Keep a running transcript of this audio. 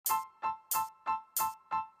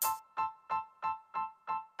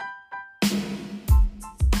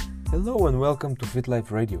Hello and welcome to Fit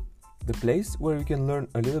Life Radio, the place where you can learn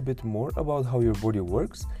a little bit more about how your body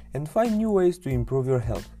works and find new ways to improve your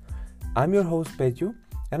health. I'm your host Petju,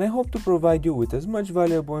 and I hope to provide you with as much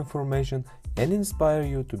valuable information and inspire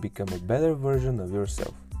you to become a better version of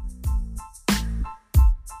yourself.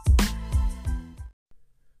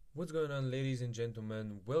 What's going on, ladies and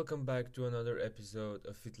gentlemen? Welcome back to another episode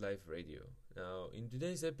of Fit Life Radio. Now, in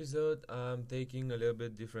today's episode, I'm taking a little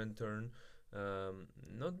bit different turn.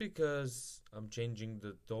 Not because I'm changing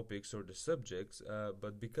the topics or the subjects,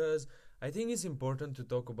 but because I think it's important to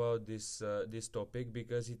talk about this topic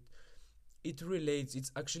because it relates.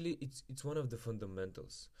 It's one of the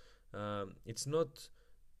fundamentals. It's not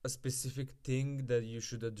a specific thing that you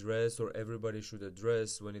should address or everybody should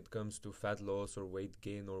address when it comes to fat loss or weight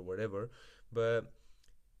gain or whatever, but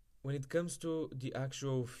when it comes to the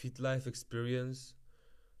actual fit life experience,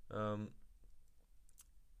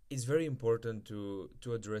 it's very important to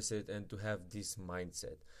address it and to have this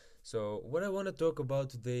mindset. So what I want to talk about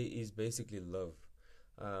today is basically love.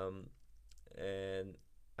 And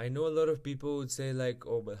I know a lot of people would say like,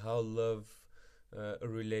 oh, but how love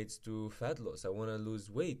relates to fat loss? I want to lose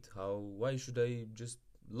weight. Why should I just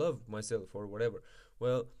love myself or whatever?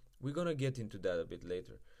 Well, we're gonna get into that a bit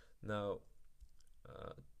later. Now,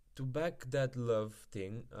 to back that love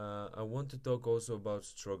thing, I want to talk also about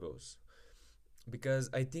struggles, because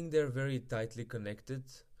I think they're very tightly connected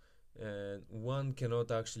and one cannot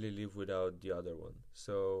actually live without the other one.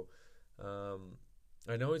 So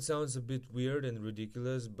I know it sounds a bit weird and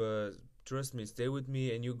ridiculous, but trust me, stay with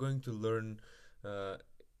me and you're going to learn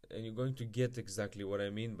and you're going to get exactly what I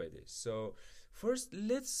mean by this. So first,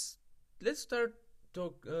 let's start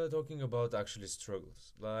talking about actually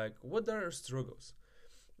struggles. Like, what are struggles?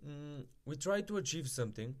 We try to achieve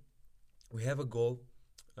something. We have a goal,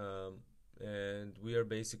 and we are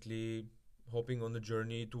basically hopping on a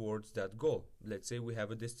journey towards that goal. Let's say we have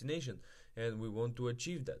a destination and we want to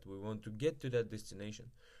achieve that. We want to get to that destination.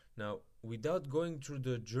 Now, without going through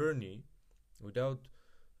the journey, without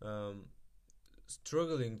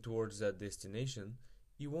struggling towards that destination,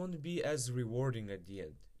 you won't be as rewarding at the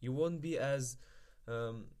end. You won't be as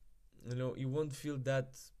you won't feel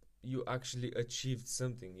that you actually achieved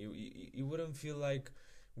something. You wouldn't feel like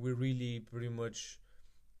we really pretty much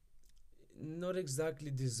not exactly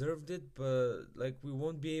deserved it, but like we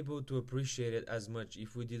won't be able to appreciate it as much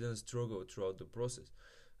if we didn't struggle throughout the process.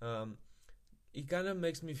 It kind of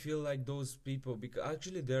makes me feel like those people, because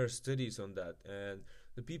actually there are studies on that, and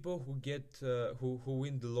the people who get who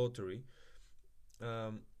win the lottery,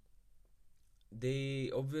 they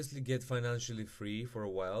obviously get financially free for a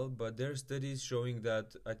while, but there are studies showing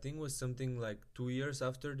that I think it was something like 2 years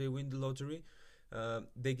after they win the lottery,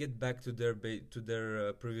 they get back to their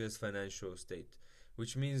previous financial state,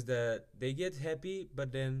 which means that they get happy,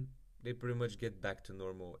 but then they pretty much get back to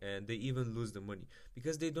normal, and they even lose the money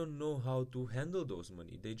because they don't know how to handle those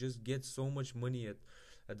money. They just get so much money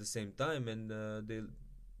at the same time, and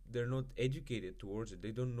they're not educated towards it.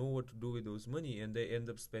 They don't know what to do with those money, and they end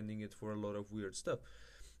up spending it for a lot of weird stuff.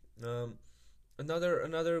 Um,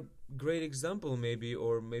 another great example, maybe,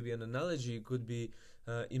 or maybe an analogy could be,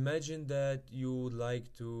 imagine that you would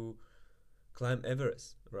like to climb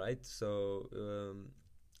Everest, right? So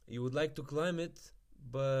you would like to climb it,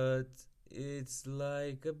 but it's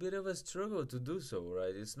like a bit of a struggle to do so,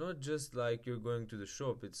 right? It's not just like you're going to the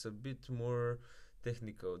shop. It's a bit more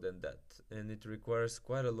technical than that, and it requires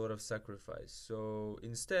quite a lot of sacrifice. So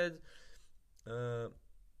instead,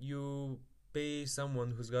 you pay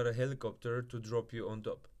someone who's got a helicopter to drop you on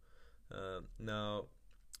top. Now,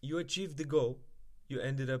 you achieved the goal. You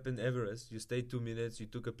ended up in Everest. You stayed 2 minutes. You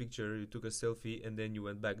took a picture. You took a selfie, and then you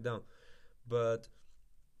went back down. But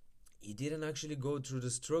you didn't actually go through the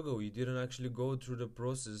struggle. You didn't actually go through the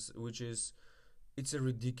process, which is, it's a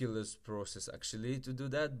ridiculous process actually to do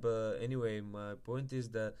that. But anyway, my point is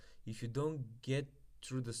that if you don't get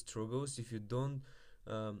through the struggles, if you don't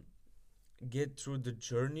get through the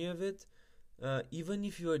journey of it, even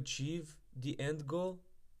if you achieve the end goal,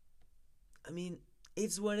 I mean,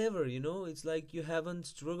 it's whatever, it's like you haven't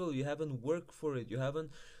struggled, you haven't worked for it, you haven't,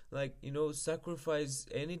 like, sacrificed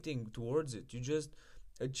anything towards it. You just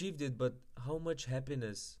achieved it, but how much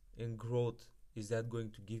happiness and growth is that going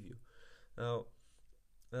to give you? Now,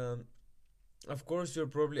 of course, you're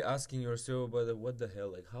probably asking yourself, but what the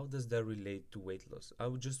hell? Like, how does that relate to weight loss? I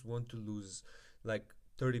would just want to lose like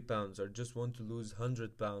 30 pounds, or just want to lose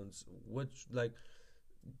 100 pounds. Like,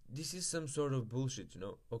 this is some sort of bullshit.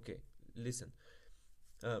 Okay, listen.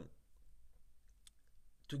 To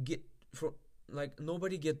get from, like,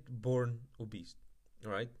 nobody get born obese,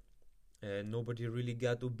 all right? and nobody really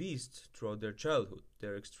got obese throughout their childhood.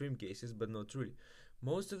 There are extreme cases, but not really.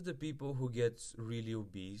 Most of the people who get really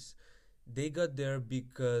obese, they got there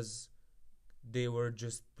because they were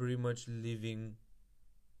just pretty much living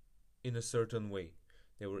in a certain way.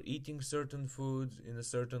 They were eating certain foods in a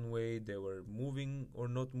certain way, they were moving or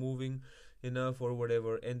not moving enough or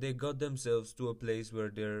whatever, and they got themselves to a place where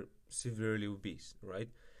they're severely obese, right?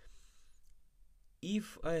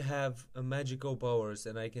 If I have a magical powers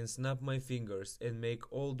and I can snap my fingers and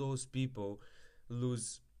make all those people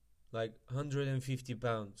lose like 150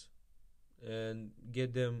 pounds and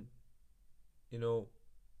get them, you know,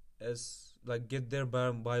 as like get their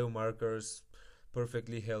biomarkers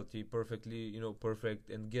perfectly healthy, perfectly, perfect,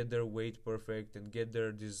 and get their weight perfect and get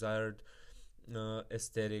their desired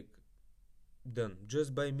aesthetic done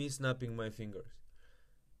just by me snapping my fingers,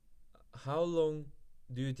 how long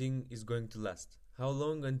do you think is going to last? How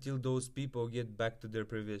long until those people get back to their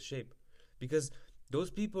previous shape? Because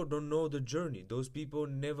those people don't know the journey. Those people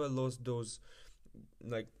never lost those,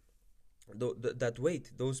 like, that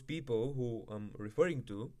weight. Those people who I'm referring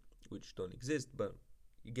to, which don't exist, but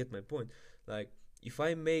you get my point. Like, if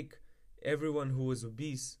I make everyone who was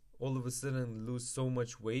obese all of a sudden lose so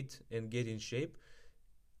much weight and get in shape,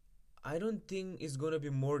 I don't think it's gonna be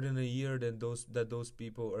more than a year that those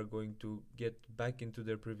people are going to get back into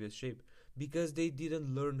their previous shape, because they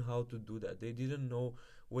didn't learn how to do that. They didn't know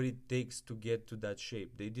what it takes to get to that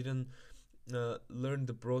shape. They didn't learn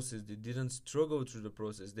the process. They didn't struggle through the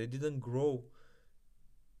process. They didn't grow.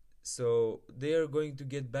 So they are going to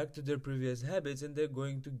get back to their previous habits and they're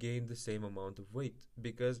going to gain the same amount of weight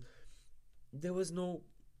because there was no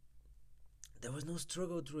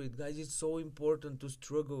struggle through it, guys. It's so important to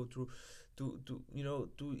struggle through, to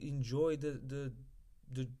enjoy the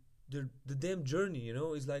damn journey.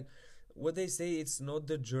 It's like what they say, it's not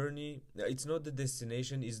the journey, it's not the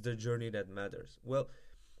destination, it's the journey that matters. Well,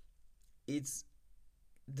 it's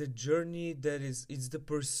the journey that is, it's the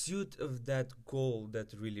pursuit of that goal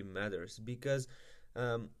that really matters, because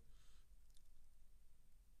um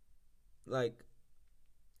like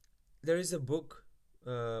there is a book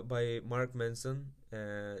by Mark Manson.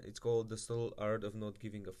 It's called The Subtle Art of Not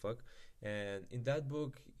Giving a Fuck. And in that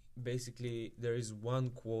book, basically, there is one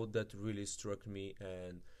quote that really struck me,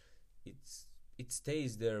 and it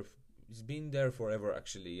stays there. It's been there forever,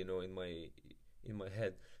 actually. In my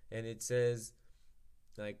head, and it says,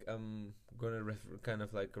 like, I'm gonna kind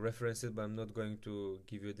of like reference it, but I'm not going to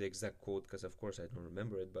give you the exact quote because, of course, I don't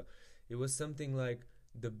remember it. But it was something like,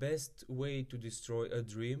 the best way to destroy a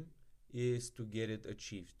dream is to get it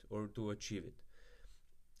achieved or to achieve it.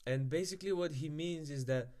 And basically, what he means is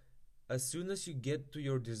that as soon as you get to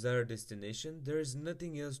your desired destination, there is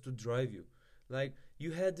nothing else to drive you. Like,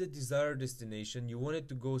 you had the desired destination, you wanted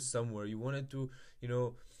to go somewhere, you wanted to,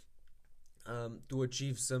 to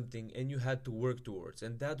achieve something, and you had to work towards,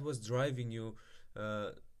 and that was driving you,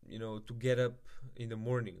 to get up in the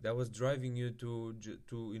morning. That was driving you to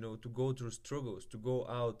go through struggles, to go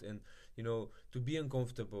out and to be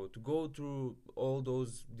uncomfortable, to go through all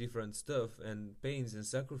those different stuff and pains and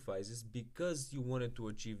sacrifices because you wanted to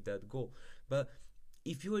achieve that goal. But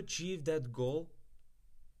if you achieve that goal,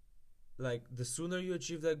 like, the sooner you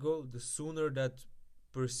achieve that goal, the sooner that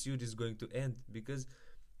pursuit is going to end, because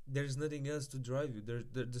there's nothing else to drive you.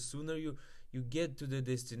 The sooner you get to the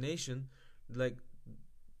destination, like,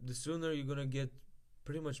 the sooner you're gonna get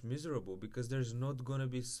pretty much miserable, because there's not gonna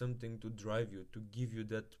be something to drive you, to give you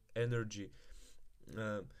that energy,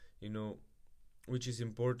 uh, you know which is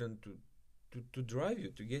important to drive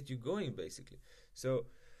you, to get you going, basically. So,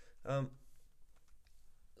 um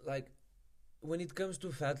like, when it comes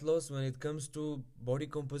to fat loss, when it comes to body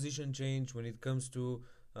composition change, when it comes to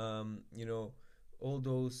all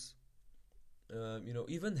those,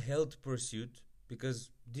 even health pursuit, because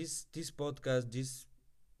this podcast,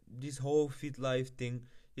 this whole fit life thing,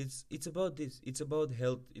 it's about this. It's about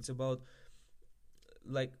health. It's about,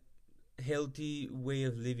 like, healthy way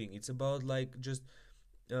of living. It's about, like, just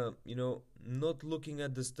not looking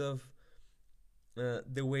at the stuff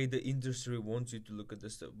the way the industry wants you to look at the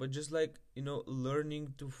stuff, but just, like,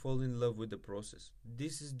 learning to fall in love with the process.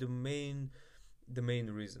 This is the main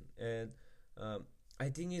reason. And I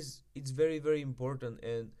think it's very, very important.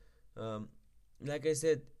 And like I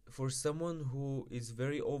said, for someone who is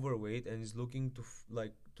very overweight and is looking to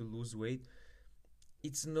to lose weight,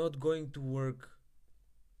 it's not going to work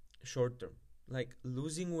short term. Like,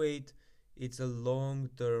 losing weight, it's a long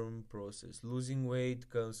term process. Losing weight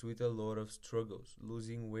comes with a lot of struggles.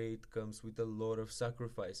 Losing weight comes with a lot of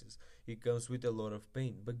sacrifices. It comes with a lot of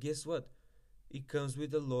pain. But guess what? It comes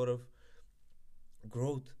with a lot of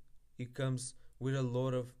growth. It comes with a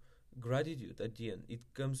lot of gratitude at the end. It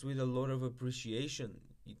comes with a lot of appreciation.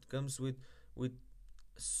 It comes with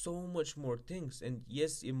so much more things. And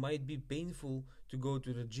yes, it might be painful to go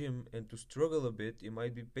to the gym and to struggle a bit. It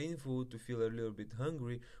might be painful to feel a little bit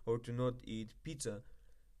hungry or to not eat pizza.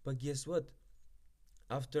 But guess what?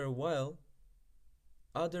 After a while,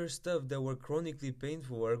 other stuff that were chronically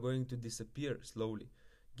painful are going to disappear slowly.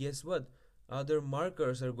 Guess what? Other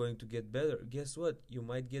markers are going to get better. Guess what? You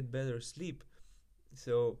might get better sleep.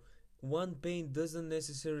 So one pain doesn't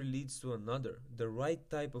necessarily leads to another. The right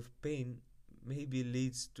type of pain maybe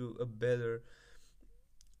leads to a better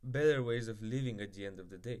ways of living at the end of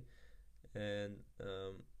the day. And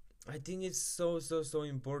I think it's so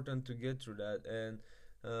important to get through that, and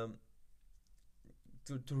um,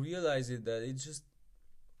 to realize it, that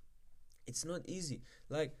it's not easy.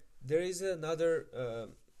 Like, there is another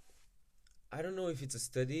I don't know if it's a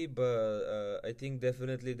study, but I think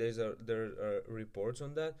definitely there are reports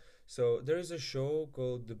on that. So there is a show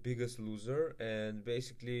called The Biggest Loser, and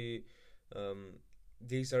basically, um,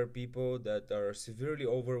 these are people that are severely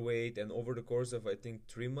overweight, and over the course of, I think,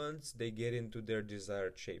 3 months, they get into their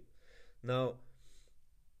desired shape. Now,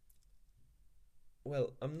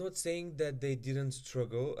 well, I'm not saying that they didn't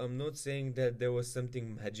struggle. I'm not saying that there was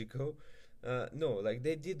something magical. No, like,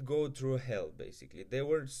 they did go through hell basically. They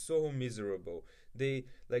were so miserable. They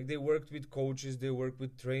worked with coaches, they worked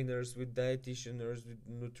with trainers, with dietitians, with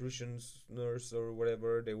nutritionists or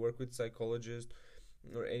whatever. They worked with psychologists,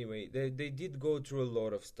 or anyway, they did go through a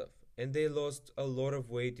lot of stuff, and they lost a lot of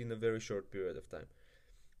weight in a very short period of time.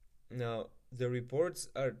 Now, the reports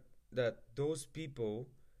are that those people,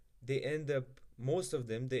 they end up, most of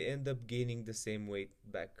them, they end up gaining the same weight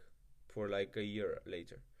back for like a year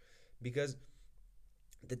later. Because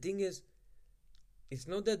the thing is, it's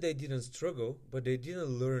not that they didn't struggle, but they didn't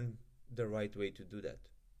learn the right way to do that.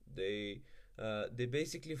 They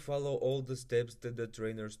basically follow all the steps that the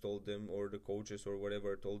trainers told them, or the coaches or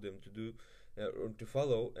whatever told them to do, or to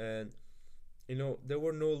follow. And there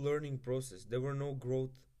were no learning process, there were no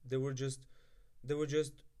growth. They were just they were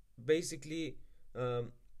just basically,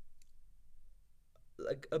 um,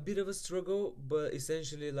 like a bit of a struggle, but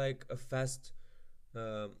essentially like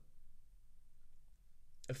um,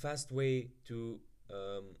 a fast way to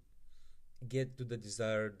um, get to the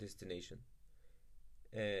desired destination.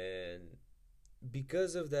 And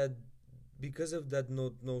because of that,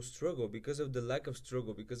 no struggle, because of the lack of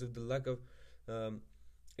struggle, because of the lack of um,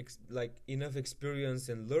 like enough experience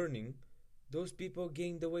and learning, those people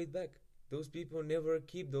gain the weight back. Those people never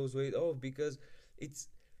keep those weight off, because it's,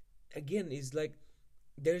 again, it's like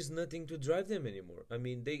there's nothing to drive them anymore. I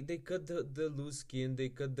mean, they cut the loose skin, they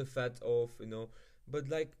cut the fat off, but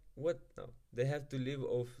like, what now? They have to live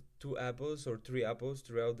off 2 apples or 3 apples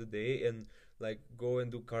throughout the day, and like go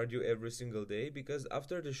and do cardio every single day, because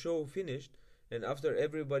after the show finished, and after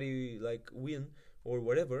everybody like win or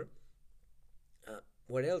whatever,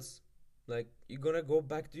 what else? Like, you're gonna go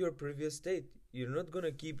back to your previous state. You're not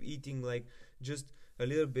gonna keep eating like just a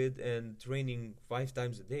little bit and training 5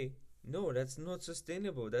 times a day. No, that's not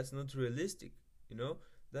sustainable. That's not realistic. You know,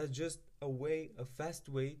 that's just a fast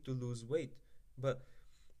way to lose weight. But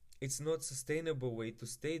it's not sustainable way to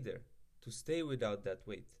stay there, to stay without that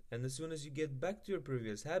weight. And as soon as you get back to your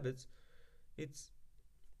previous habits, it's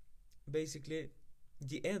basically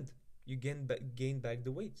the end. You gain back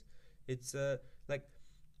the weight. It's like,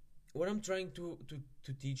 what I'm trying to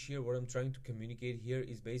teach here, what I'm trying to communicate here,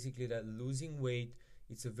 is basically that losing weight,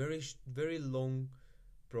 it's a very long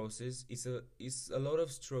process. It's a lot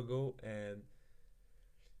of struggle, and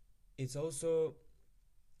it's also,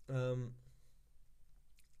 um,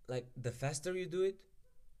 like, the faster you do it,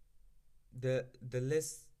 the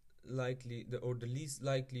less likely, or the least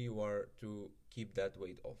likely you are to keep that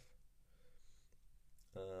weight off.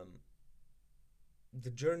 Um, the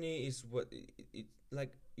journey is what it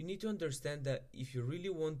like. You need to understand that if you really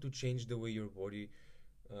want to change the way your body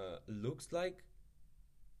looks like,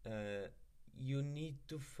 uh, you need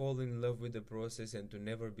to fall in love with the process and to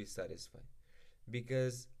never be satisfied.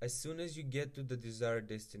 Because as soon as you get to the desired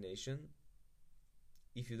destination,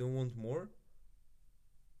 if you don't want more,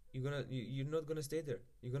 you're not gonna stay there.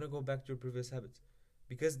 You're gonna go back to your previous habits,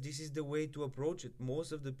 because this is the way to approach it.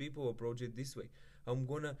 Most of the people approach it this way. I'm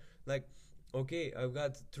gonna, like, okay, I've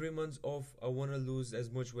got 3 months off, I want to lose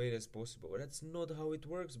as much weight as possible. That's not how it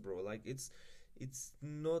works, bro. Like, it's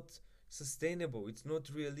not sustainable, it's not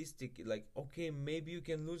realistic. Like, okay, maybe you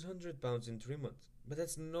can lose 100 pounds in 3 months, but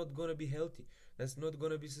that's not gonna be healthy, that's not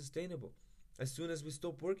gonna be sustainable. As soon as we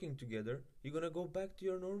stop working together, you're gonna go back to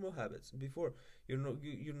your normal habits before. You're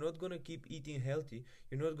not gonna keep eating healthy.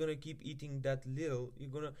 You're not gonna keep eating that little.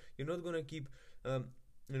 You're not gonna keep um,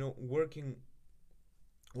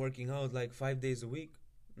 working out like 5 days a week.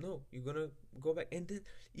 No, you're gonna go back, and then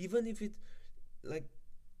even if it like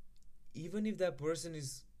even if that person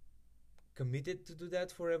is committed to do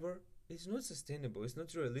that forever, it's not sustainable. It's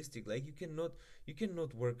not realistic. Like you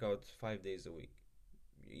cannot work out 5 days a week,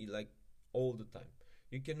 like all the time.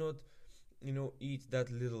 You cannot eat that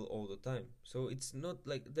little all the time. So it's not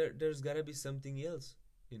like there's gotta be something else,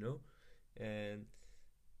 you know, and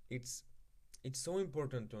it's it's so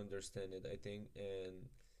important to understand it, I think, and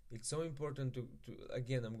it's so important to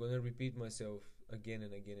again, I'm gonna repeat myself again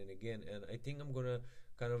and again and again, and I think I'm gonna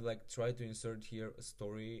kind of like try to insert here a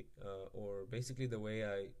story, or basically the way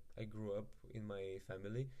I grew up in my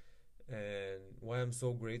family and why I'm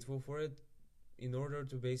so grateful for it, in order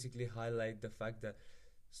to basically highlight the fact that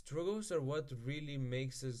struggles are what really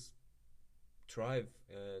makes us thrive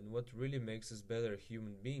and what really makes us better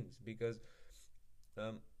human beings. Because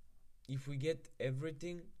um, if we get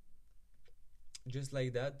everything just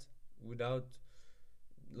like that, without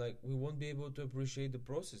like, we won't be able to appreciate the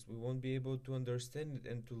process, we won't be able to understand it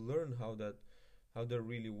and to learn how that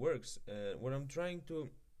really works. And what I'm trying to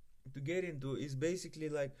get into is basically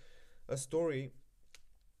like a story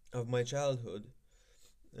of my childhood.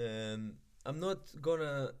 And I'm not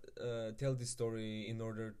gonna tell this story in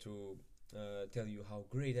order to tell you how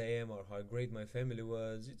great I am or how great my family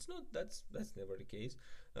was. It's not, that's never the case.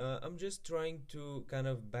 I'm just trying to kind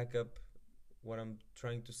of back up what I'm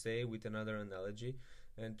trying to say with another analogy,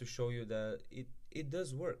 and to show you that it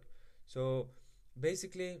does work. So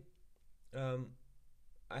basically, um,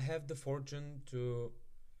 I have the fortune to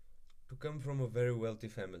come from a very wealthy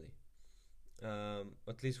family,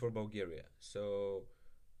 at least for Bulgaria. So,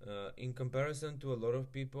 in comparison to a lot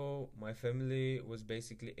of people, my family was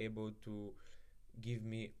basically able to give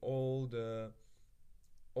me all the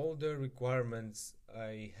requirements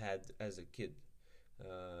I had as a kid.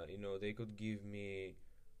 They could give me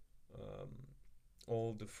um,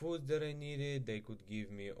 all the food that I needed. They could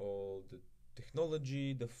give me all the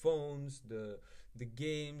technology, the phones, the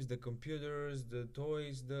games, the computers, the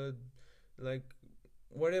toys, the like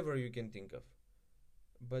whatever you can think of.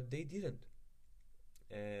 But they didn't,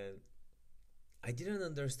 and I didn't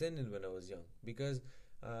understand it when I was young, because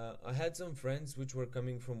I had some friends which were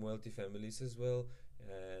coming from wealthy families as well,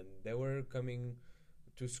 and they were coming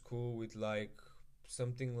to school with like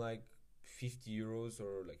something like 50 euros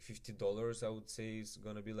or like $50, I would say is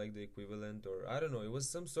gonna be like the equivalent, or I don't know, it was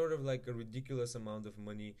some sort of like a ridiculous amount of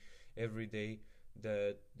money every day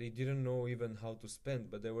that they didn't know even how to spend,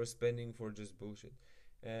 but they were spending for just bullshit.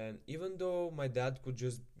 And even though my dad could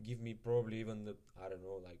just give me probably even I don't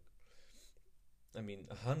know, like, I mean,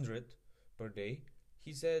 100 per day,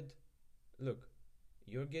 he said, look,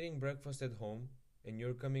 you're getting breakfast at home and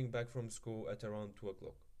you're coming back from school at around 2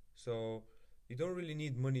 o'clock. So you don't really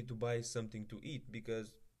need money to buy something to eat,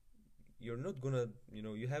 because you're not gonna,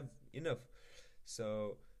 you have enough.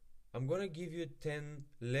 So I'm gonna give you 10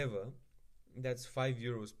 leva, that's 5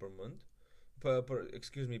 euros per month,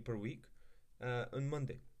 excuse me, per week, on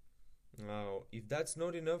Monday. Now, if that's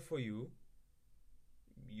not enough for you,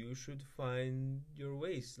 you should find your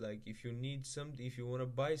ways. Like, if you need something, if you want to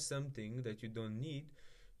buy something that you don't need,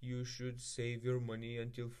 you should save your money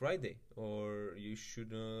until Friday, or you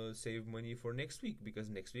should save money for next week, because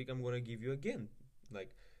next week I'm gonna give you again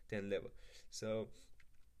like 10 leva. So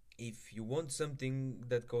if you want something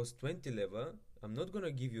that costs 20 leva, I'm not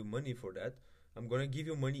gonna give you money for that. I'm gonna give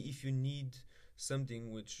you money if you need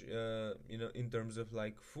something which, in terms of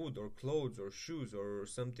like food or clothes or shoes or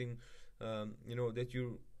something, that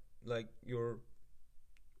you like your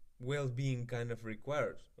well-being kind of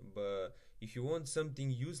requires. But if you want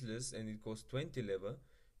something useless and it costs 20 leva,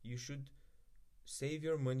 you should save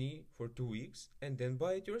your money for 2 weeks and then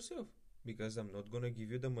buy it yourself, because I'm not gonna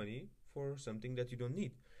give you the money for something that you don't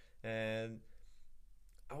need. And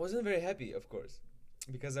I wasn't very happy, of course,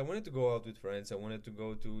 because I wanted to go out with friends. I wanted to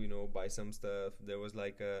go to, buy some stuff. There was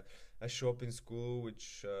like a shop in school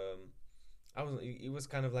which, it was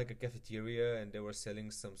kind of like a cafeteria, and they were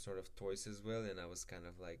selling some sort of toys as well. And I was kind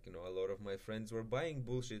of like, a lot of my friends were buying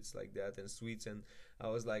bullshits like that and sweets, and I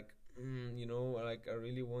was like, like, I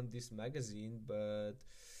really want this magazine, but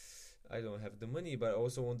I don't have the money. But I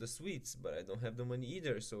also want the sweets, but I don't have the money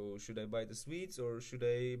either. So should I buy the sweets or should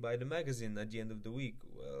I buy the magazine at the end of the week?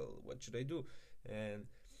 Well, what should I do? And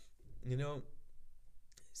you know,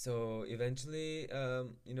 so eventually,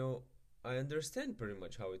 I understand pretty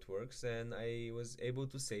much how it works, and I was able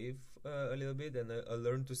to save a little bit, and I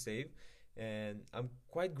learned to save, and I'm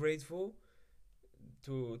quite grateful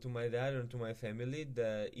to my dad and to my family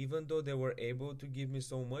that even though they were able to give me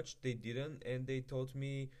so much, they didn't, and they taught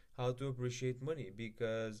me how to appreciate money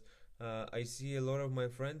because I see a lot of my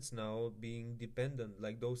friends now being dependent,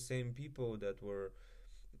 like those same people that were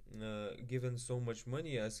given so much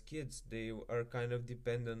money as kids. They are kind of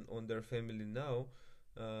dependent on their family now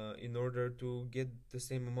in order to get the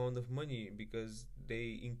same amount of money because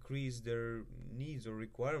they increase their needs or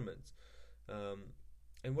requirements. Um,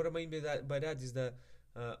 and what I mean by that is that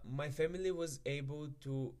my family was able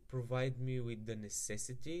to provide me with the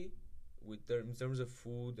necessity, in terms of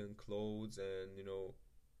food and clothes and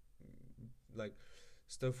like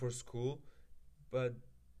stuff for school, but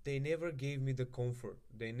they never gave me the comfort.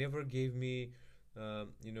 They never gave me, um,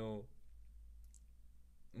 you know,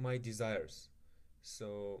 my desires.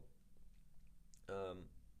 So um,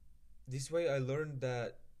 this way, I learned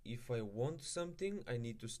that if I want something, I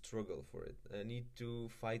need to struggle for it. I need to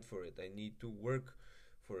fight for it. I need to work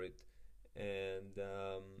for it, and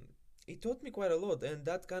it taught me quite a lot. And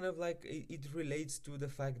that kind of like it relates to the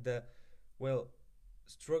fact that, well,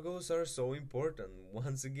 struggles are so important.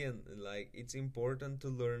 Once again, like it's important to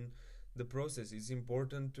learn the process. It's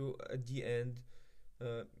important to at the end,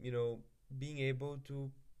 being able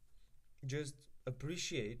to just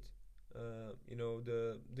appreciate,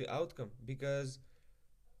 the outcome because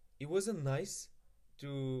it wasn't nice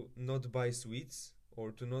to not buy sweets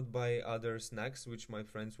or to not buy other snacks which my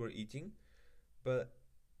friends were eating, but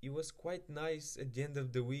it was quite nice at the end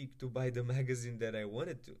of the week to buy the magazine that I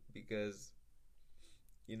wanted to because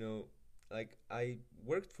you know like I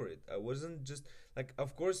worked for it. I wasn't just like,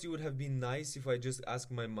 of course it would have been nice if I just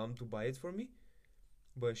asked my mom to buy it for me,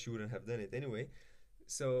 but she wouldn't have done it anyway.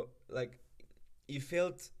 So like it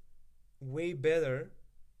felt way better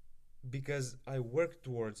because I worked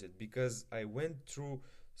towards it, because I went through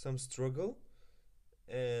some struggle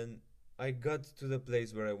and I got to the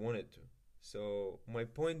place where I wanted to. So my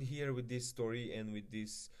point here with this story and with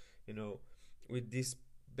this, you know, with this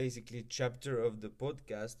basically chapter of the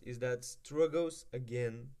podcast is that struggles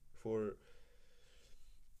again for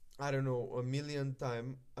I don't know a million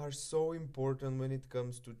time are so important when it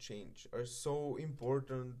comes to change. Are so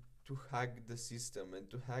important to hack the system and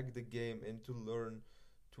to hack the game and to learn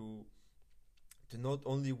to not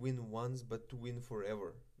only win once but to win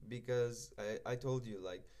forever because I told you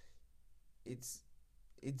like it's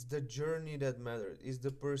it's the journey that matters. It's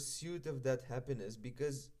the pursuit of that happiness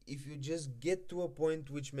because if you just get to a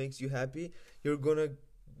point which makes you happy, you're gonna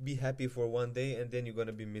be happy for one day and then you're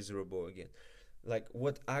gonna be miserable again. Like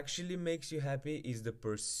what actually makes you happy is the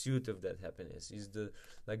pursuit of that happiness, is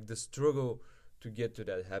the struggle to get to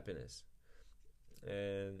that happiness.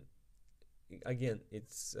 And again,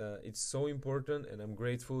 it's so important, and I'm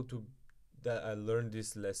grateful to that I learned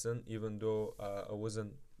this lesson, even though I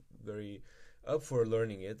wasn't very up for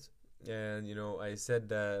learning it. And I said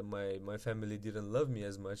that my family didn't love me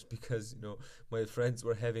as much because my friends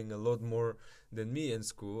were having a lot more than me in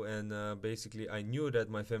school, and basically I knew that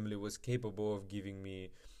my family was capable of giving me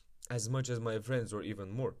as much as my friends or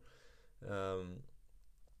even more. um,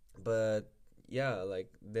 but yeah, like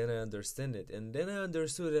then I understand it, and then I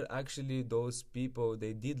understood that actually those people,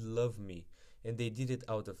 they did love me, and they did it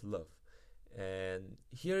out of love. And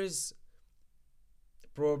here is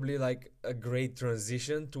probably like a great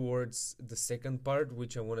transition towards the second part,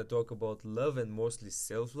 which I want to talk about love and mostly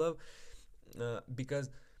self-love, because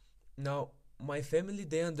now my family,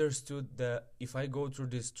 they understood that if I go through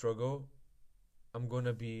this struggle, I'm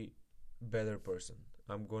gonna be better person.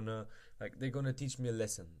 I'm gonna like they're gonna teach me a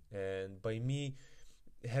lesson, and by me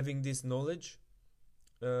having this knowledge,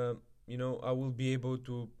 uh, I will be able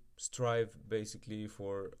to strive basically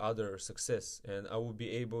for other success, and I will be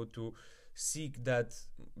able to seek that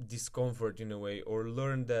discomfort in a way, or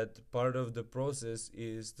learn that part of the process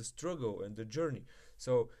is the struggle and the journey.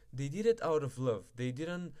 So they did it out of love. They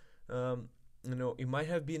didn't, it might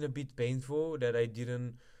have been a bit painful that I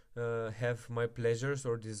didn't have my pleasures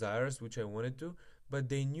or desires which I wanted to, but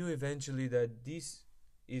they knew eventually that this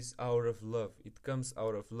is out of love. It comes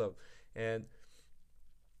out of love. And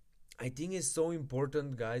I think it's so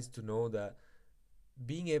important, guys, to know that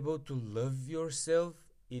being able to love yourself,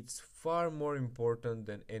 it's far more important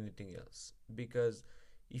than anything else, because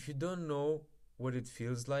if you don't know what it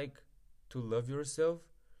feels like to love yourself,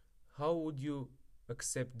 how would you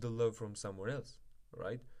accept the love from someone else,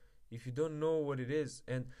 right? If you don't know what it is.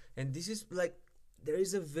 And this is like, there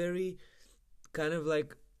is a very kind of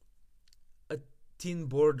like a thin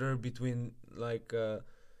border between like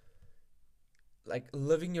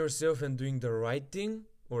loving yourself and doing the right thing,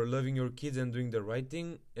 or loving your kids and doing the right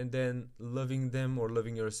thing, and then loving them or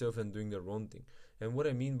loving yourself and doing the wrong thing. And what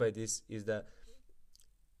I mean by this is that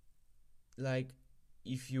like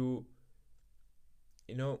if you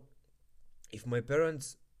know if my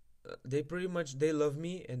parents, they pretty much they love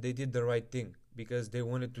me and they did the right thing because they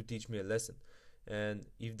wanted to teach me a lesson. And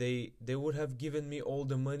if they would have given me all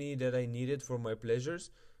the money that I needed for my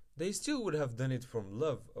pleasures, they still would have done it from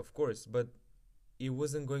love, of course, but it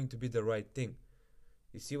wasn't going to be the right thing.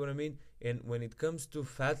 You see what I mean? And when it comes to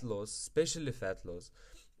fat loss, especially fat loss,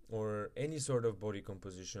 or any sort of body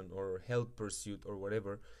composition or health pursuit or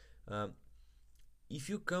whatever, um, if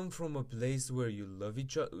you come from a place where you love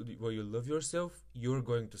where you love yourself, you're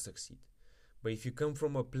going to succeed. But if you come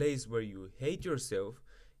from a place where you hate yourself,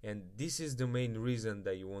 and this is the main reason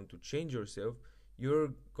that you want to change yourself,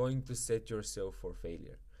 you're going to set yourself for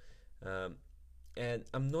failure. Um, and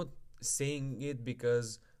I'm not saying it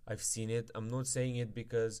because I've seen it. I'm not saying it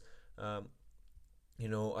because um,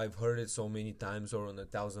 I've heard it so many times or on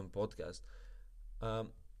 1,000 podcasts. Um,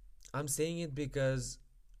 I'm saying it because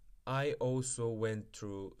I also went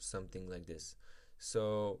through something like this.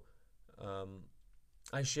 So um,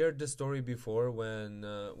 I shared the story before when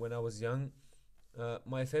I was young.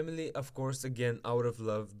 My family, of course, again out of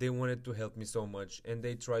love, they wanted to help me so much, and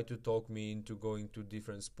they tried to talk me into going to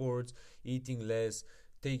different sports, eating less,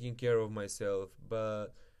 taking care of myself. But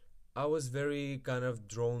I was very kind of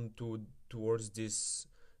drawn towards this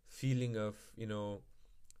feeling of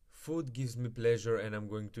food gives me pleasure, and I'm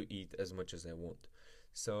going to eat as much as I want.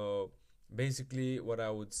 So basically, what I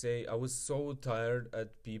would say, I was so tired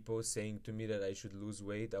at people saying to me that I should lose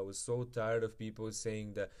weight. I was so tired of people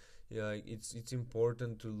saying that, yeah, like it's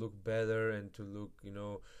important to look better and to look,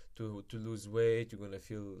 to lose weight. You're gonna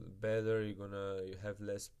feel better. You're gonna have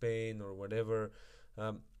less pain or whatever.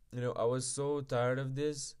 I was so tired of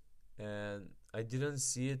this, and I didn't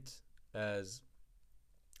see it as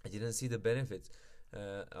I didn't see the benefits.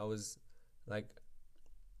 I was like,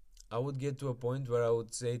 I would get to a point where I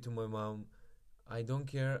would say to my mom, I don't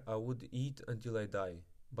care, I would eat until I die,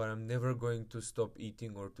 but I'm never going to stop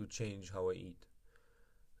eating or to change how I eat.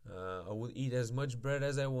 I would eat as much bread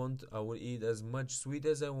as I want, I would eat as much sweet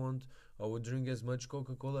as I want, I would drink as much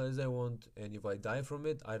Coca Cola as I want, and if I die from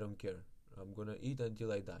it, I don't care. I'm gonna eat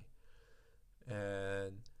until I die.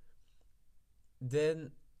 And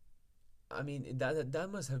then, I mean, that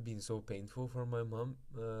must have been so painful for my mom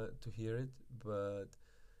to hear it, but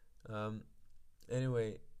um,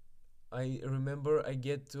 anyway, I remember I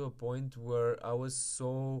get to a point where I was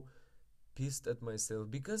so pissed at myself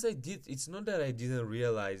because it's not that I didn't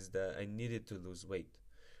realize that I needed to lose weight.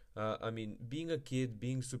 I mean, being a kid,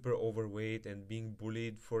 being super overweight, and being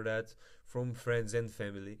bullied for that from friends and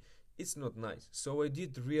family, it's not nice. So I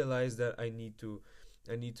did realize that I need to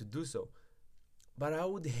do so. But I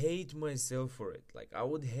would hate myself for it. Like, I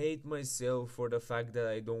would hate myself for the fact that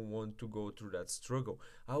I don't want to go through that struggle.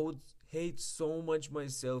 I would hate so much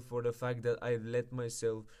myself for the fact that I let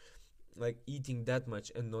myself like eating that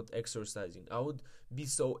much and not exercising. I would be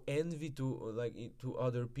so envy to to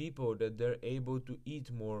other people that they're able to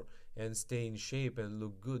eat more and stay in shape and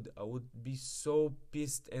look good. I would be so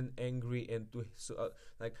pissed and angry and to so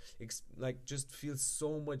just feel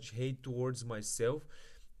so much hate towards myself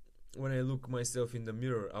when I look myself in the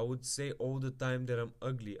mirror. I would say all the time that I'm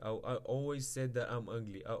ugly. I always said that I'm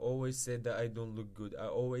ugly. I always said that I don't look good. I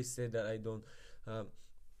always said that I don't, um,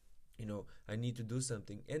 I need to do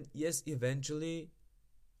something. And yes, eventually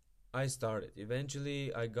I started.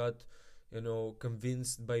 Eventually I got,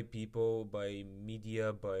 convinced by people, by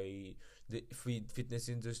media, by the fitness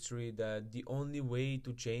industry that the only way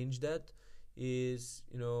to change that is,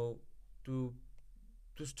 to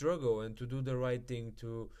struggle and to do the right thing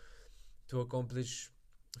to accomplish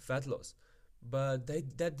fat loss. But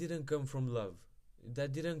that didn't come from love.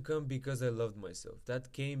 That didn't come because I loved myself.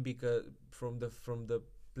 That came because from the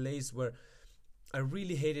place where I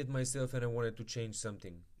really hated myself and I wanted to change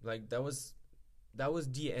something. Like that was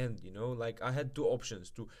the end, Like I had two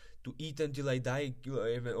options: to eat until I die,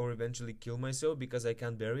 or eventually kill myself because I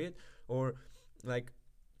can't bear it, or like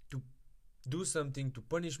to do something to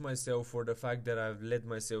punish myself for the fact that I've let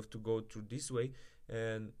myself to go through this way,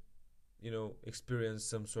 and experience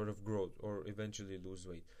some sort of growth or eventually lose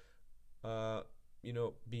weight.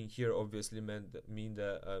 Being here obviously mean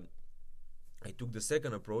that I took the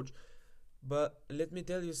second approach. But let me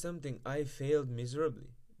tell you something, I failed miserably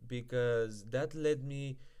because that led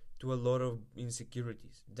me to a lot of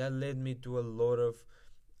insecurities. That led me to a lot of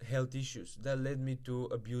health issues. That led me to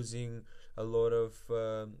abusing a lot of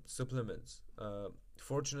supplements.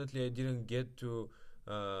 Fortunately, I didn't get to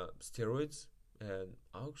steroids, and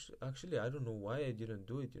actually, I don't know why I didn't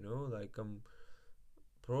do it. Like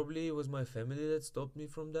probably it was my family that stopped me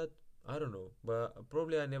from that. I don't know, but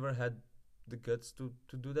probably I never had the guts to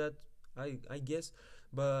do that. I guess.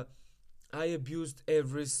 But I abused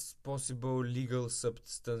every possible legal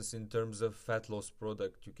substance in terms of fat loss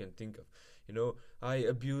product you can think of. You know, I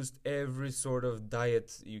abused every sort of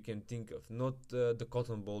diet you can think of. Not the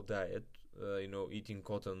cotton ball diet, eating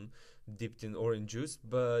cotton dipped in orange juice,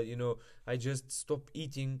 but I just stopped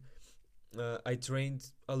eating. I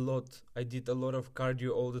trained a lot. I did a lot of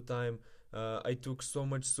cardio all the time. I took so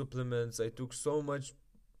much supplements. I took so much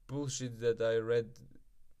bullshit that I read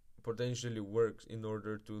potentially works in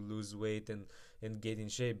order to lose weight and get in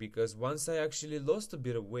shape, because once I actually lost a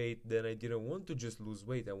bit of weight, then I didn't want to just lose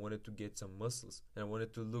weight. I wanted to get some muscles and I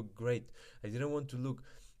wanted to look great. I didn't want to look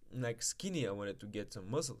like skinny. I wanted to get some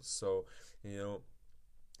muscles. So you know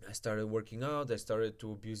I started working out. I started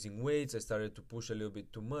to abusing weights. I started to push a little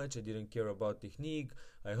bit too much. I didn't care about technique.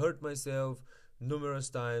 I hurt myself numerous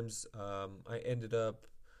times. I ended up,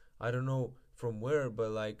 I don't know from where,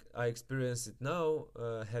 but like I experience it now,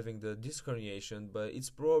 having the disc herniation. But it's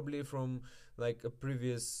probably from like a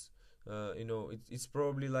previous, it's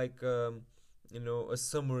probably like a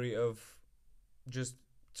summary of just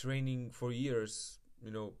training for years.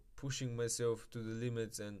 Pushing myself to the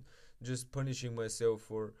limits and just punishing myself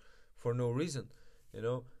for no reason. You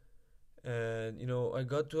know, and I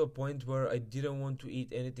got to a point where I didn't want to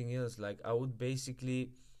eat anything else. Like I would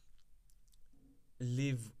basically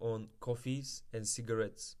live on coffees and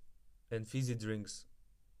cigarettes and fizzy drinks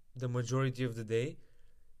the majority of the day,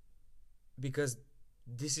 because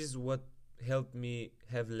this is what helped me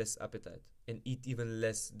have less appetite and eat even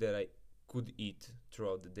less that I could eat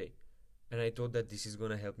throughout the day. And I thought that this is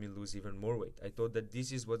gonna help me lose even more weight. I thought that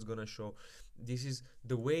this is what's gonna show, this is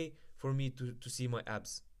the way for me to see my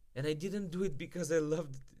abs. And I didn't do it because I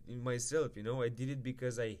loved myself, I did it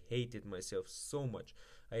because I hated myself so much.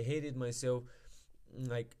 I hated myself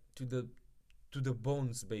like to the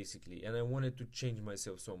bones basically, and I wanted to change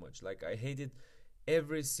myself so much. Like I hated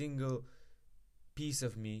every single piece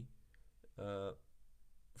of me, uh,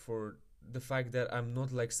 for the fact that I'm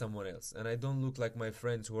not like someone else and I don't look like my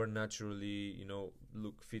friends who are naturally,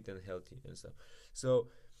 look fit and healthy and stuff. So,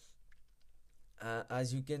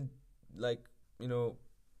 as you can, like,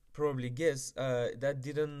 probably guess, that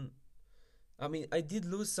didn't. I mean, I did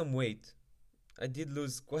lose some weight. I did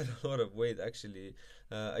lose quite a lot of weight actually.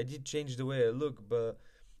 I did change the way I look, but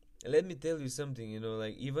let me tell you something.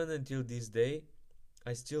 Like even until this day,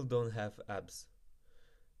 I still don't have abs.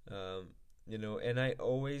 Um, and I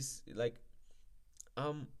always like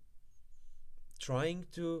I'm trying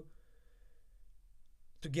to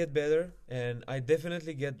get better, and I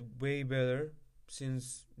definitely get way better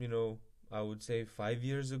since I would say 5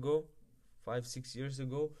 years ago, 5 6 years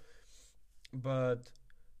ago. But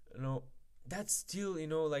you know that's still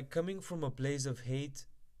like coming from a place of hate.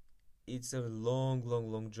 It's a long,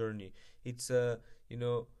 long, long journey. It's a you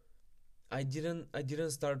know I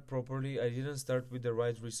didn't start properly. I didn't start with the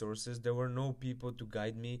right resources. There were no people to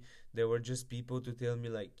guide me. There were just people to tell me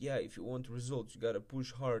like, yeah, if you want results, you gotta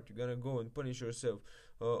push hard. You gotta go and punish yourself.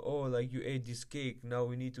 Oh, like you ate this cake. Now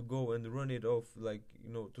we need to go and run it off, like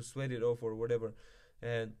to sweat it off or whatever.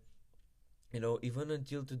 And even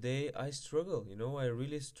until today, I struggle. I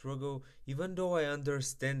really struggle. Even though I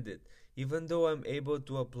understand it, even though I'm able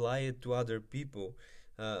to apply it to other people,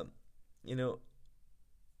 um, you know,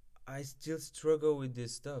 I still struggle with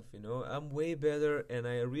this stuff. I'm way better, and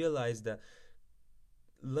I realize that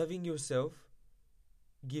loving yourself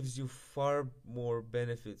gives you far more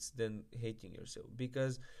benefits than hating yourself.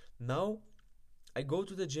 Because now I go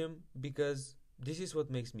to the gym because this is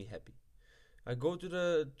what makes me happy. I go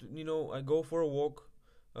to I go for a walk.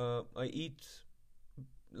 I eat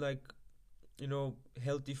like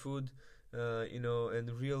healthy food,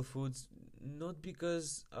 and real foods, not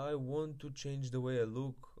because I want to change the way I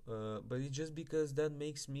look, but it's just because that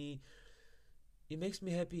makes me it makes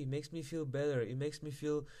me happy. It makes me feel better. It makes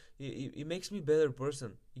me better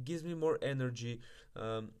person. It gives me more energy.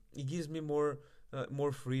 It gives me more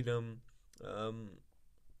freedom. um,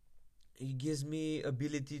 it gives me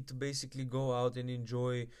ability to basically go out and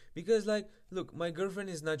enjoy, because like look, my girlfriend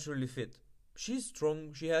is naturally fit. She's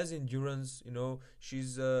strong, she has endurance,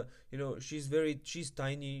 she's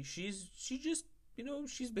tiny, she just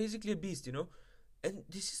she's basically a beast, and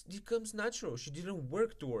this comes natural. She didn't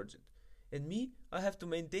work towards it, and me, I have to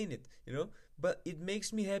maintain it, but it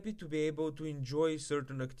makes me happy to be able to enjoy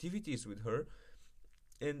certain activities with her.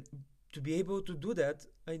 And to be able to do that,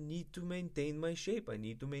 I need to maintain my shape, I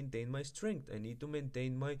need to maintain my strength, I need to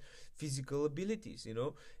maintain my physical abilities,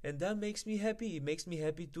 and that makes me happy. It makes me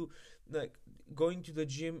happy to, like, going to the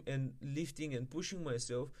gym and lifting and pushing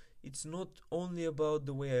myself. It's not only about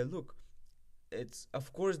the way I look. It's,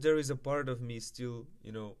 of course, there is a part of me still,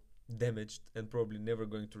 damaged and probably never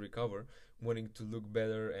going to recover, wanting to look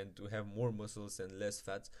better and to have more muscles and less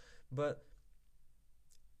fats. But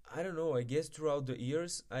I don't know, I guess throughout the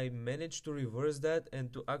years I managed to reverse that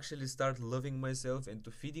and to actually start loving myself and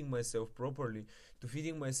to feeding myself properly, to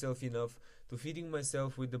feeding myself enough, to feeding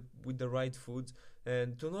myself with the right foods,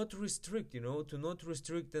 and to not restrict, to not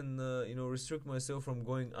restrict and restrict myself from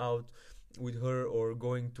going out with her or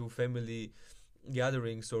going to family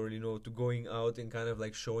gatherings, or to going out and kind of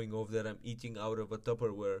like showing off that I'm eating out of a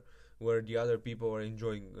Tupperware where the other people are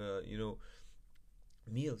enjoying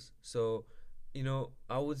meals. So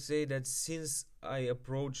I would say that since I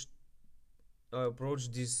approached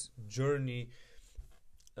this journey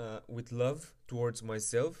with love towards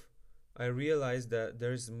myself, I realized that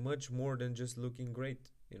there's much more than just looking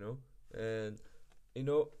great, and you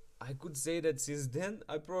know I could say that since then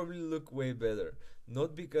I probably look way better,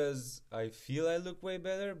 not because I feel I look way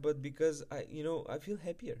better, but because I feel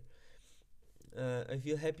happier. I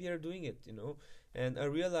feel happier doing it, and I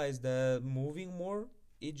realized that moving more,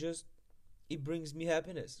 it just it brings me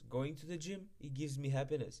happiness. Going to the gym, it gives me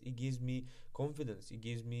happiness. It gives me confidence. It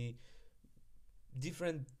gives me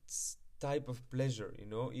different type of pleasure.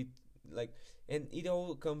 It like, and it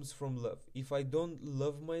all comes from love. If I don't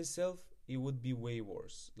love myself, it would be way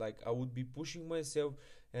worse. Like I would be pushing myself,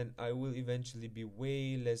 and I will eventually be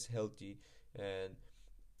way less healthy, and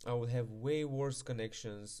I will have way worse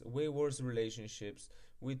connections, way worse relationships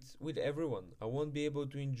with everyone. I won't be able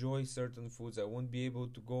to enjoy certain foods. I won't be able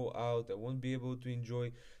to go out. I won't be able to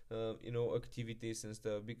enjoy, activities and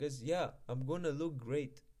stuff, because yeah, I'm gonna look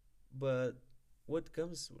great, but what's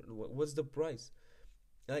the price?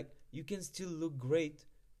 Like you can still look great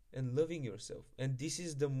and loving yourself, and this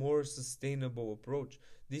is the more sustainable approach.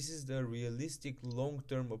 This is the realistic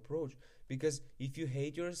long-term approach, because if you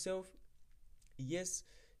hate yourself, yes,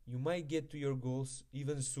 you might get to your goals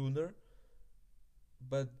even sooner,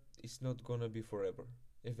 but it's not gonna be forever.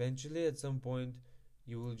 Eventually, at some point,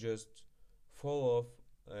 you will just fall off,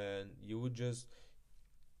 and you will just,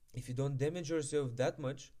 if you don't damage yourself that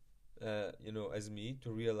much, as me,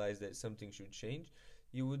 to realize that something should change,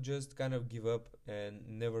 you would just kind of give up and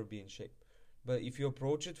never be in shape. But if you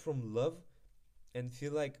approach it from love and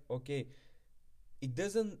feel like, okay, it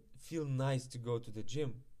doesn't feel nice to go to the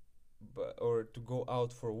gym, or to go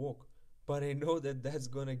out for a walk, but I know that that's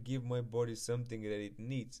gonna give my body something that it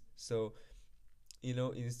needs. So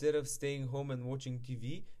instead of staying home and watching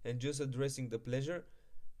TV and just addressing the pleasure,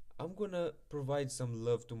 I'm gonna provide some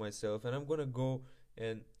love to myself, and I'm gonna go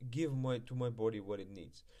and give my body what it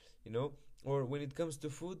needs. you know or when it comes to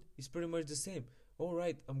food, it's pretty much the same. All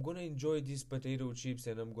right, I'm gonna enjoy these potato chips,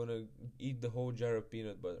 and I'm gonna eat the whole jar of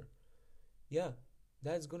peanut butter. Yeah,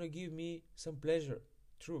 that's gonna give me some pleasure,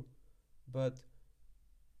 true, but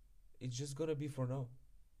it's just gonna be for now.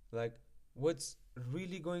 Like, what's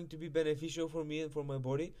really going to be beneficial for me and for my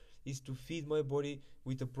body is to feed my body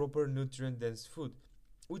with a proper nutrient dense food,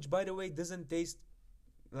 which, by the way, doesn't taste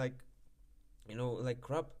like, like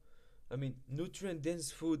crap. I mean, nutrient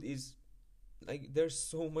dense food is like, there's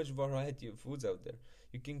so much variety of foods out there.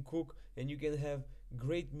 You can cook and you can have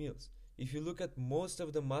great meals. If you look at most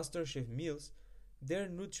of the MasterChef meals, they're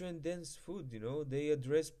nutrient dense food. They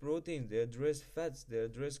address protein, they address fats, they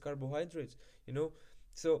address carbohydrates. you know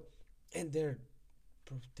so, and they're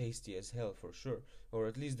tasty as hell for sure, or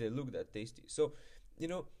at least they look that tasty. So, you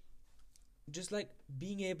know just like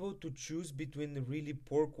being able to choose between the really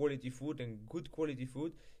poor quality food and good quality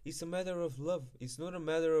food, it's a matter of love. It's not a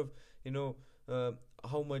matter of, you know uh,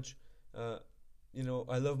 how much, I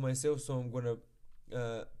love myself, so I'm gonna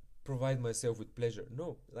provide myself with pleasure.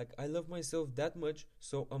 No, like, I love myself that much,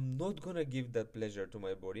 so I'm not gonna give that pleasure to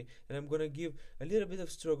my body, and I'm gonna give a little bit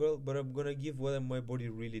of struggle, but I'm gonna give what my body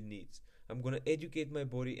really needs. I'm gonna educate my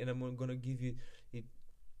body, and I'm gonna give it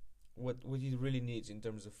what it really needs in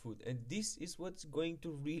terms of food. And this is what's going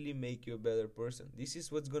to really make you a better person. This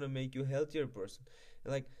is what's going to make you a healthier person.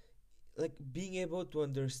 Like like being able to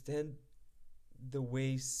understand the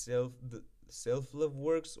way the self love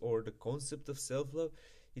works, or the concept of self love,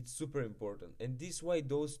 it's super important. And this is why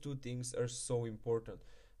those two things are so important.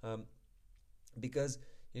 um, because,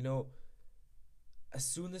 you know as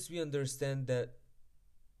soon as we understand that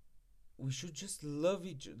we should just love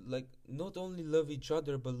each, like, not only love each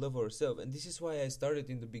other but love ourselves. And this is why I started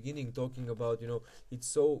in the beginning talking about, it's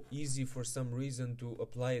so easy for some reason to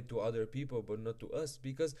apply it to other people but not to us,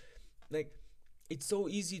 because, like, it's so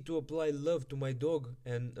easy to apply love to my dog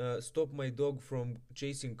and stop my dog from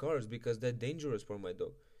chasing cars because they're dangerous for my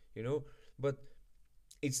dog. But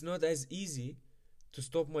it's not as easy to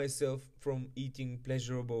stop myself from eating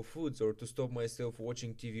pleasurable foods, or to stop myself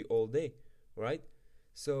watching TV all day, right?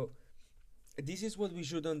 So this is what we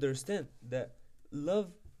should understand, that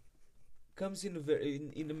love comes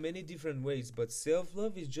in many different ways, but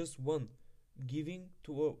self-love is just one. Giving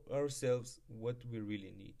to ourselves what we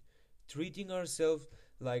really need, treating ourselves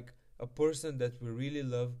like a person that we really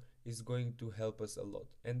love, is going to help us a lot.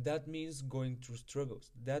 And that means going through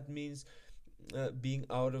struggles, that means being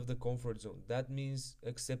out of the comfort zone, that means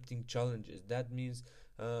accepting challenges, that means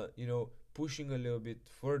pushing a little bit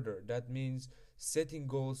further, that means setting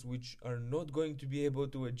goals which are not going to be able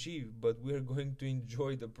to achieve, but we are going to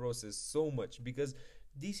enjoy the process so much, because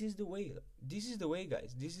this is the way. This is the way,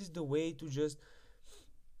 guys. This is the way to just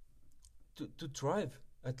to thrive,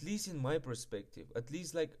 at least in my perspective, at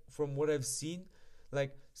least like from what I've seen,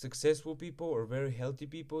 like successful people or very healthy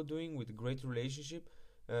people doing with great relationship.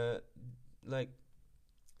 Like,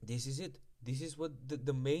 this is it. This is what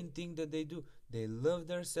the main thing that they do. They love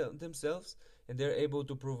themselves, and they're able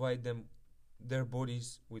to provide their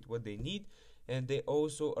bodies with what they need, and they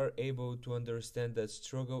also are able to understand that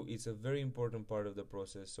struggle is a very important part of the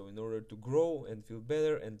process. So in order to grow and feel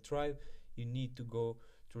better and thrive, you need to go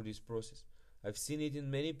through this process. I've seen it in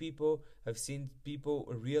many people. I've seen people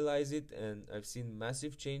realize it, and I've seen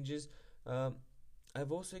massive changes.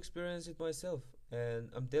 I've also experienced it myself, and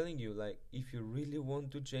I'm telling you, like, if you really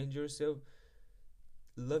want to change yourself,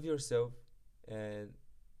 love yourself and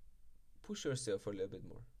push yourself a little bit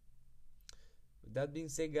more. With that being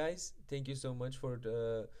said, guys, thank you so much for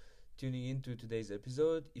tuning into today's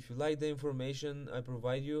episode. If you like the information I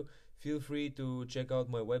provide you, feel free to check out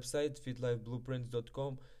my website,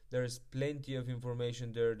 fitlifeblueprints.com. There's plenty of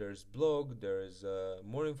information there. There's blog, there's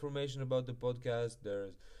more information about the podcast,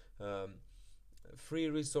 there's free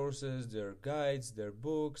resources, there are guides, there are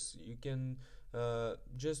books. You can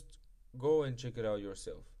just go and check it out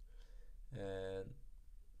yourself. And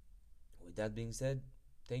with that being said,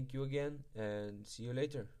 thank you again, and see you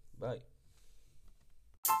later. Bye.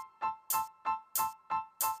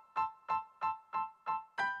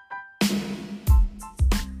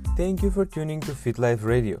 Thank you for tuning to Fit Life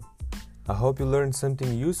Radio. I hope you learned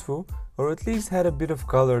something useful, or at least had a bit of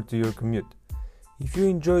color to your commute. If you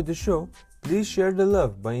enjoyed the show, please share the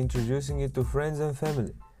love by introducing it to friends and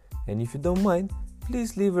family. And if you don't mind,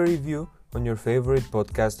 please leave a review on your favorite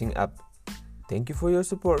podcasting app. Thank you for your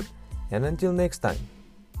support, and until next time,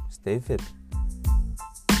 stay fit.